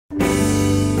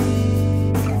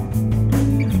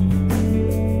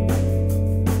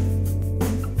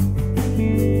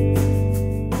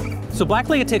So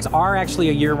black-legged ticks are actually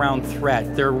a year-round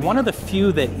threat. They're one of the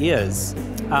few that is.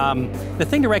 The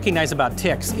thing to recognize about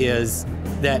ticks is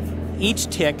that each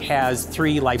tick has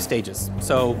 3 life stages.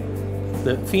 So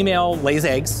the female lays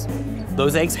eggs.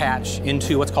 Those eggs hatch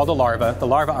into what's called a larva. The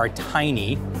larvae are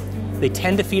tiny. They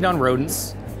tend to feed on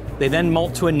rodents. They then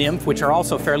molt to a nymph, which are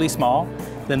also fairly small.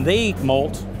 Then they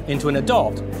molt into an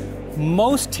adult.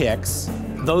 Most ticks,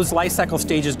 those life cycle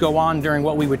stages go on during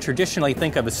what we would traditionally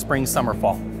think of as spring, summer,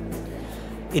 fall.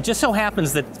 It just so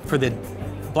happens that for the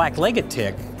black-legged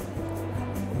tick,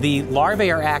 the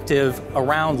larvae are active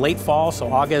around late fall,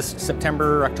 so August,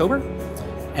 September, October.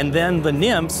 And then the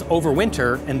nymphs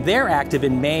overwinter, and they're active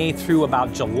in May through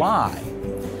about July.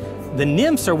 The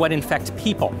nymphs are what infect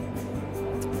people,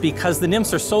 because the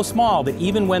nymphs are so small that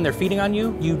even when they're feeding on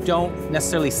you, you don't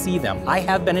necessarily see them. I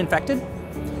have been infected.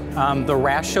 The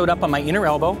rash showed up on my inner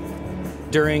elbow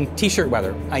during t-shirt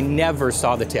weather. I never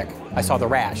saw the tick. I saw the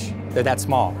rash. They're that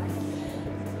small.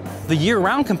 The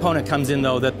year-round component comes in,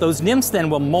 though, that those nymphs then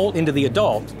will molt into the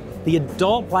adult. The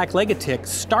adult black-legged tick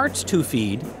starts to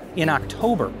feed in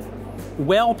October,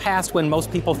 well past when most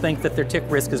people think that their tick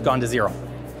risk has gone to 0.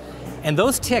 And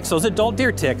those ticks, those adult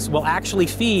deer ticks, will actually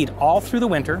feed all through the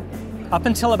winter, up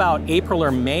until about April or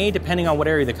May, depending on what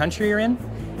area of the country you're in,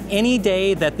 any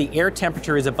day that the air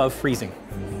temperature is above freezing.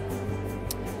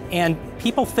 And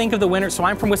people think of the winter, so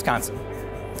I'm from Wisconsin.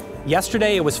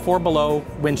 Yesterday it was 4 below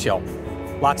wind chill,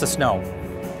 lots of snow.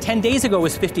 10 days ago it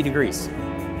was 50 degrees.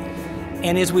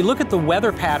 And as we look at the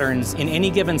weather patterns in any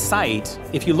given site,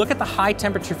 if you look at the high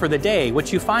temperature for the day,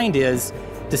 what you find is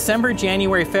December,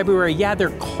 January, February, yeah,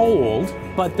 they're cold,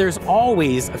 but there's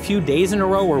always a few days in a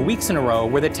row or weeks in a row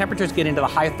where the temperatures get into the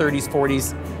high 30s,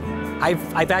 40s.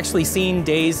 I've actually seen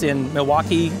days in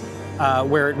Milwaukee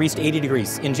where it reached 80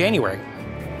 degrees in January.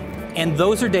 And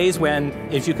those are days when,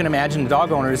 as you can imagine,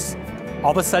 dog owners,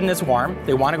 all of a sudden it's warm,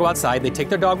 they want to go outside, they take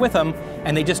their dog with them,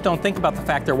 and they just don't think about the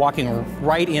fact they're walking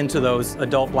right into those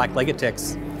adult black-legged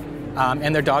ticks.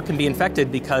 And their dog can be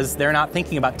infected because they're not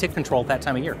thinking about tick control at that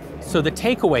time of year. So the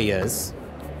takeaway is,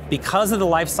 because of the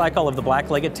life cycle of the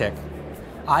black-legged tick,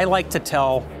 I like to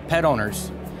tell pet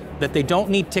owners that they don't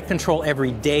need tick control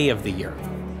every day of the year,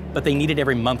 but they need it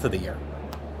every month of the year,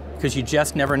 because you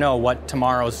just never know what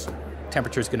tomorrow's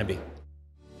temperature is going to be.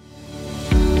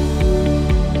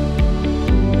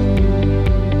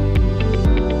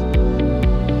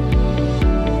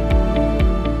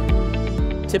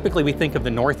 Typically we think of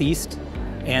the Northeast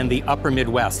and the upper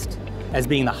Midwest as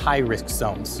being the high-risk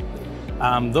zones.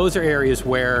 Those are areas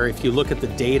where, if you look at the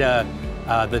data,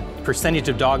 the percentage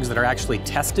of dogs that are actually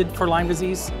tested for Lyme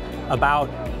disease, about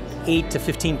 8 to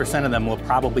 15% of them will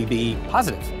probably be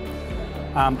positive.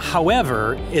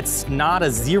 However, it's not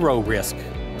a zero-risk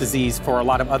disease for a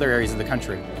lot of other areas of the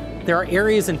country. There are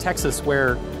areas in Texas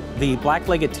where the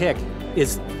black-legged tick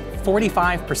is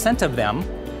 45% of them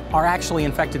are actually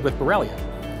infected with Borrelia.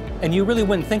 And you really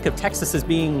wouldn't think of Texas as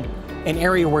being an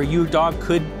area where your dog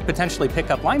could potentially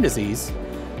pick up Lyme disease,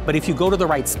 but if you go to the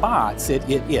right spots, it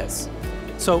is.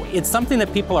 So it's something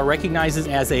that people are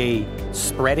recognizing as a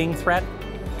spreading threat.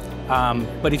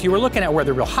 But if you were looking at where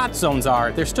the real hot zones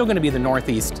are, they're still going to be the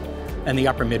Northeast and the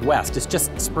upper Midwest. It's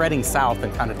just spreading south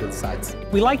and kind of to the sides.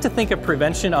 We like to think of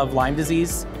prevention of Lyme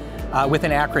disease with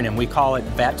an acronym. We call it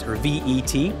VET, or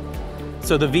V-E-T.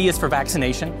 So the V is for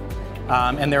vaccination.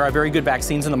 And there are very good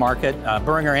vaccines in the market.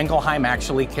 Boehringer Ingelheim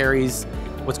actually carries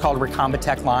what's called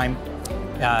Recombitech Lyme.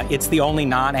 It's the only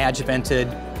non-adjuvanted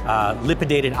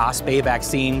lipidated OspA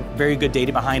vaccine. Very good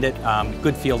data behind it,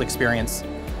 good field experience.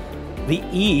 The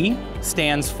E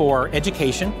stands for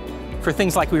education, for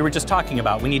things like we were just talking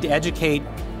about. We need to educate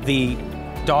the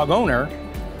dog owner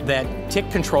that tick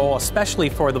control, especially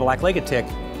for the black-legged tick,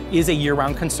 is a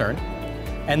year-round concern.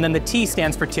 And then the T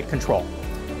stands for tick control.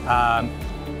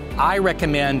 I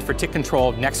recommend for tick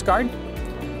control NexGard.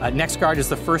 NexGard is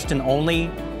the first and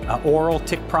only oral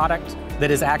tick product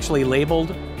that is actually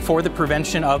labeled for the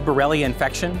prevention of Borrelia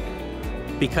infection,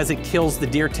 because it kills the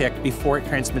deer tick before it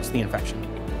transmits the infection.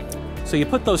 So you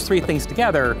put those 3 things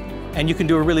together and you can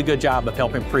do a really good job of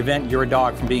helping prevent your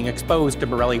dog from being exposed to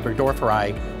Borrelia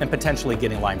burgdorferi and potentially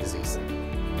getting Lyme disease.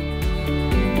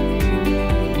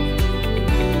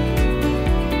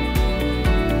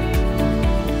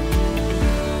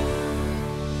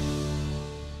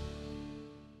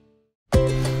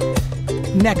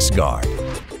 NexGard.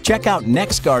 Check out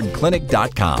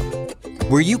NexGardClinic.com,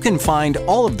 where you can find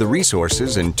all of the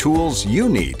resources and tools you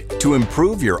need to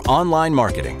improve your online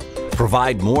marketing,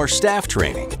 provide more staff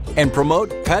training, and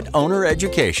promote pet owner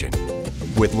education.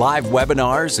 With live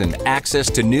webinars and access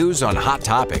to news on hot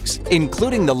topics,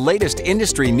 including the latest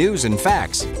industry news and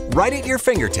facts, right at your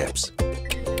fingertips.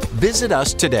 Visit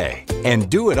us today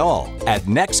and do it all at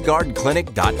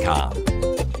NexGuardClinic.com.